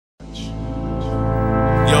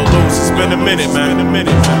been a minute, man.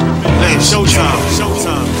 Man, showtime.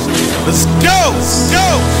 Let's go.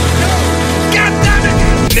 God damn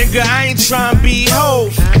it. Nigga, I ain't tryna be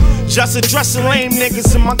Hov. Just addressing lame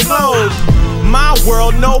niggas in my globe. My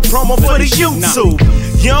world, no promo for the YouTube.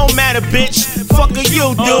 You don't matter, bitch. Fuck a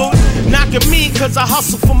you, dude. Knocking me cause I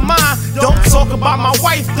hustle for mine. Don't talk about my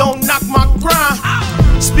wife, don't knock my grind.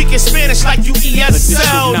 Speaking Spanish like you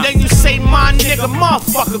ESL. Then you say my nigga,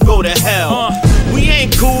 motherfucker, go to hell. We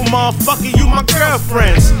ain't cool, motherfucker, you my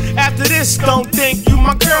girlfriends. After this, don't think you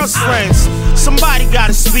my girl's friends. Somebody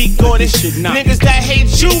gotta speak on it. Niggas that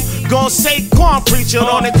hate you, gon' say Kwan preaching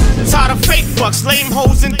on it. Tired of fake fucks, lame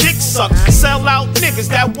hoes and dick sucks. Sell out niggas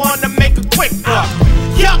that wanna make a quick buck.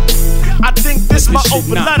 Yup, I think this my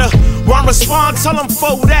open letter. Run respond, tell them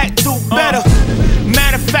for that, do better.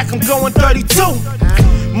 Matter of fact, I'm going 32.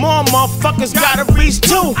 More motherfuckers gotta reach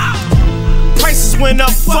too. Prices went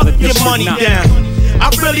up, fuck your money down. I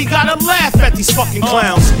really gotta laugh at these fucking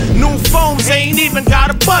clowns. New phones ain't even got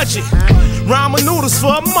a budget. Ramen noodles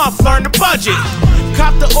for a month, learn the budget.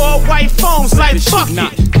 Cop the all-white phones like fuck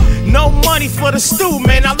it. No money for the stew,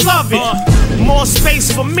 man, I love it. More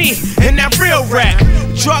space for me and that real rap.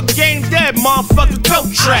 Drug game dead, motherfucker, go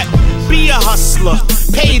trap. Be a hustler,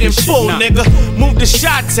 paid in full, nigga. Move to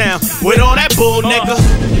Chi-Town with all that bull, nigga.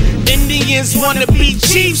 Indians wanna be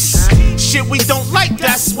chiefs. Shit we don't like,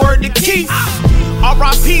 that's word to keep.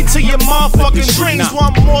 R.I.P. to your motherfucking dreams.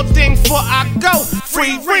 One more thing before I go.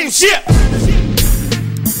 Free rings, yeah.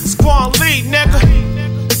 It's Kwan Lee, nigga.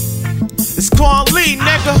 It's Kwan Lee,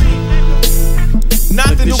 nigga.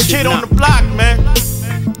 Not the new kid on the block, man.